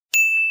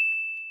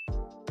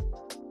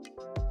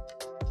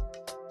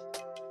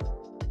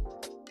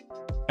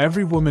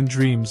Every woman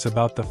dreams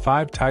about the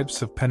 5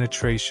 types of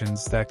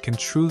penetrations that can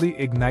truly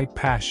ignite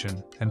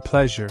passion and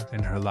pleasure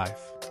in her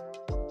life.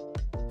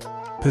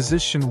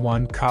 Position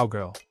 1: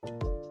 Cowgirl.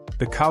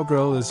 The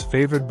cowgirl is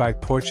favored by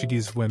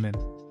Portuguese women.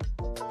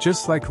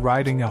 Just like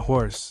riding a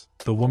horse,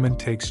 the woman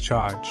takes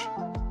charge.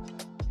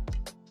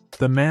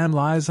 The man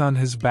lies on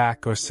his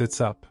back or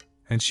sits up,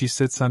 and she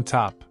sits on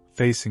top,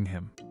 facing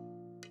him.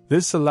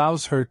 This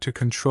allows her to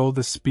control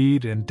the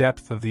speed and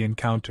depth of the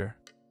encounter.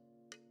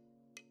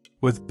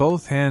 With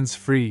both hands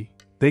free,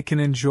 they can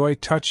enjoy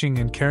touching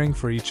and caring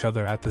for each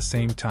other at the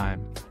same time.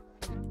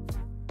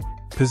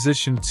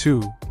 Position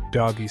 2: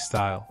 Doggy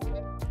Style.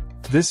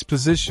 This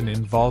position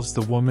involves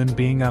the woman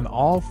being on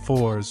all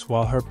fours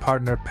while her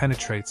partner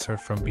penetrates her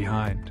from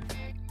behind.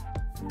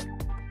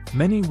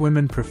 Many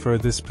women prefer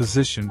this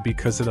position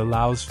because it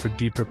allows for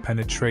deeper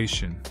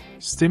penetration,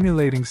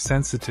 stimulating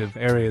sensitive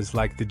areas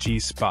like the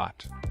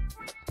G-spot.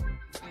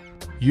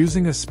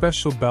 Using a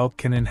special belt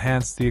can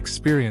enhance the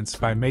experience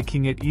by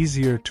making it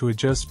easier to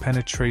adjust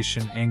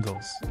penetration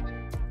angles.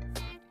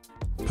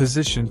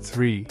 Position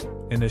 3: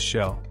 In a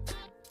shell.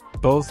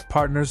 Both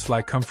partners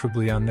lie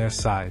comfortably on their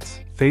sides,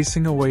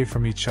 facing away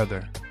from each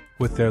other,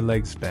 with their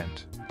legs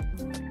bent.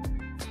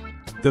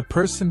 The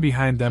person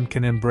behind them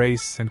can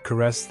embrace and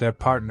caress their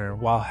partner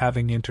while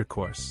having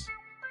intercourse.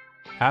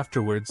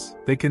 Afterwards,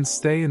 they can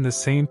stay in the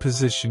same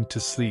position to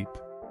sleep.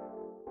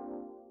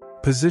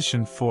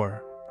 Position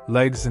 4: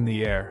 Legs in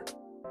the air.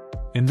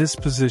 In this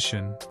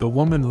position, the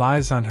woman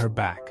lies on her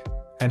back,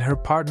 and her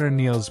partner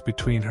kneels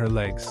between her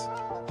legs,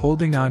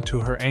 holding onto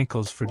her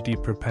ankles for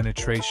deeper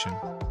penetration.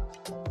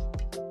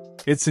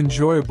 It's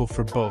enjoyable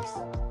for both.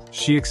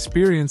 She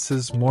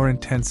experiences more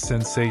intense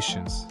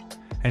sensations,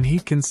 and he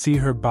can see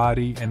her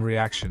body and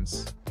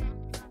reactions.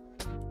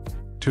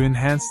 To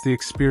enhance the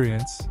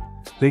experience,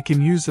 they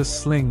can use a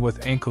sling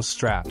with ankle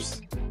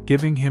straps,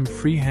 giving him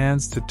free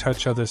hands to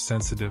touch other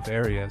sensitive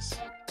areas.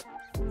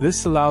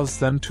 This allows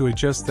them to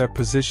adjust their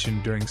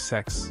position during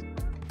sex.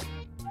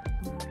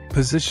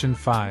 Position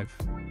 5: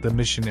 The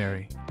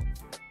Missionary.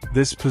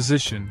 This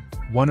position,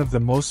 one of the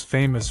most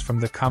famous from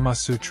the Kama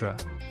Sutra,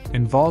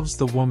 involves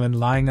the woman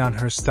lying on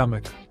her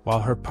stomach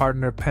while her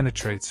partner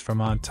penetrates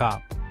from on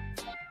top.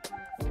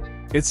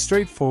 It's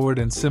straightforward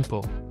and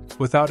simple,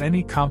 without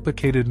any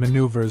complicated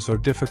maneuvers or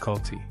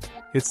difficulty.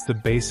 It's the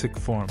basic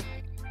form.